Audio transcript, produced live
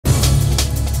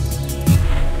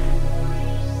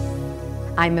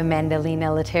I'm Amandalina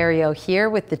Laterio here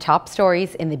with the top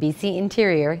stories in the BC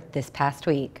Interior this past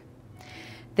week.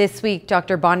 This week,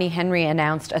 Dr. Bonnie Henry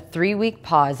announced a 3-week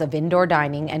pause of indoor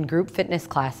dining and group fitness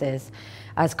classes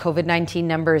as COVID-19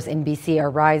 numbers in BC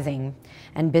are rising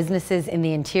and businesses in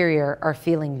the interior are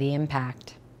feeling the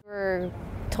impact. We're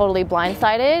totally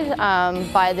blindsided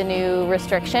by the new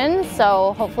restrictions,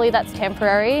 so hopefully that's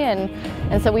temporary,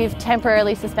 and so we've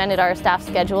temporarily suspended our staff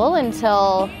schedule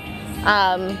until,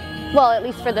 well, at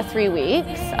least for the 3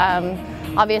 weeks.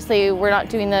 Obviously we're not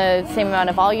doing the same amount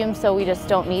of volume, so we just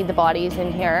don't need the bodies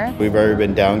in here. We've already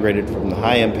been downgraded from the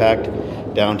high impact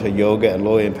down to yoga and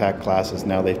low impact classes.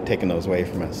 Now they've taken those away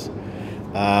from us.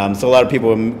 So a lot of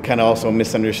people kind of also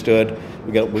misunderstood.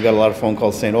 We got a lot of phone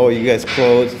calls saying, "Oh, you guys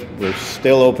closed." We're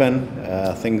still open.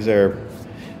 Things are,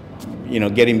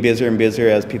 getting busier and busier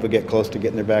as people get close to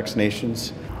getting their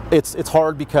vaccinations. It's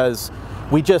hard because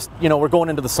we just, we're going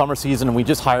into the summer season and we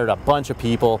just hired a bunch of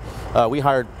people. We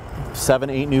hired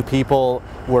 7-8 new people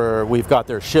where we've got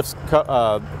their shifts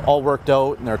all worked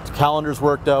out and their calendars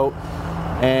worked out.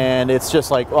 And it's just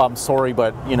like, oh, I'm sorry,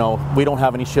 but we don't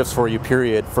have any shifts for you,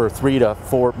 period, for 3 to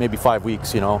 4, maybe 5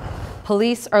 weeks,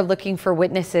 Police are looking for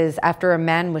witnesses after a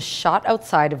man was shot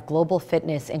outside of Global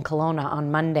Fitness in Kelowna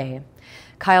on Monday.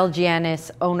 Kyle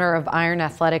Giannis, owner of Iron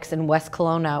Athletics in West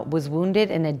Kelowna, was wounded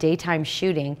in a daytime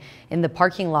shooting in the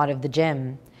parking lot of the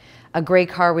gym. A gray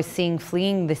car was seen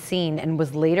fleeing the scene and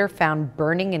was later found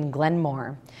burning in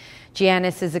Glenmore.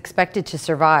 Giannis is expected to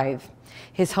survive.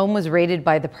 His home was raided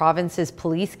by the province's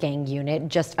police gang unit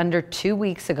just under 2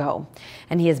 weeks ago,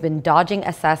 and he has been dodging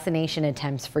assassination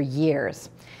attempts for years.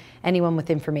 Anyone with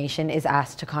information is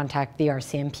asked to contact the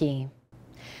RCMP.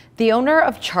 The owner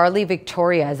of Charlie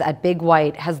Victoria's at Big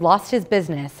White has lost his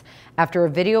business after a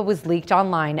video was leaked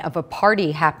online of a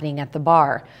party happening at the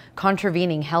bar,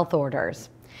 contravening health orders.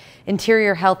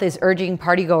 Interior Health is urging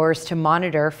partygoers to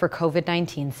monitor for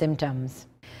COVID-19 symptoms.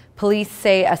 Police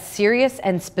say a serious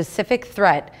and specific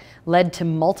threat led to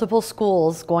multiple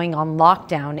schools going on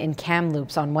lockdown in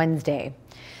Kamloops on Wednesday.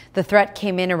 The threat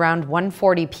came in around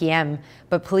 1:40 p.m.,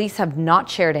 but police have not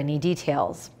shared any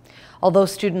details. Although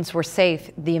students were safe,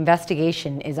 the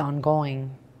investigation is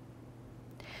ongoing.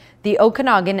 The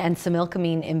Okanagan and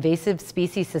Similkameen Invasive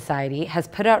Species Society has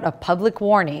put out a public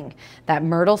warning that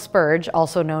myrtle spurge,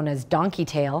 also known as donkey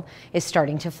tail, is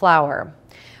starting to flower.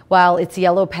 While its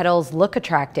yellow petals look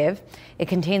attractive, it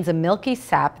contains a milky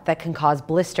sap that can cause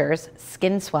blisters,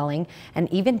 skin swelling, and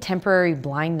even temporary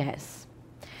blindness.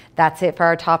 That's it for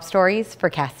our top stories. For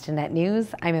Castanet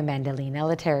News, I'm Amandalina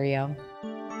Laterio.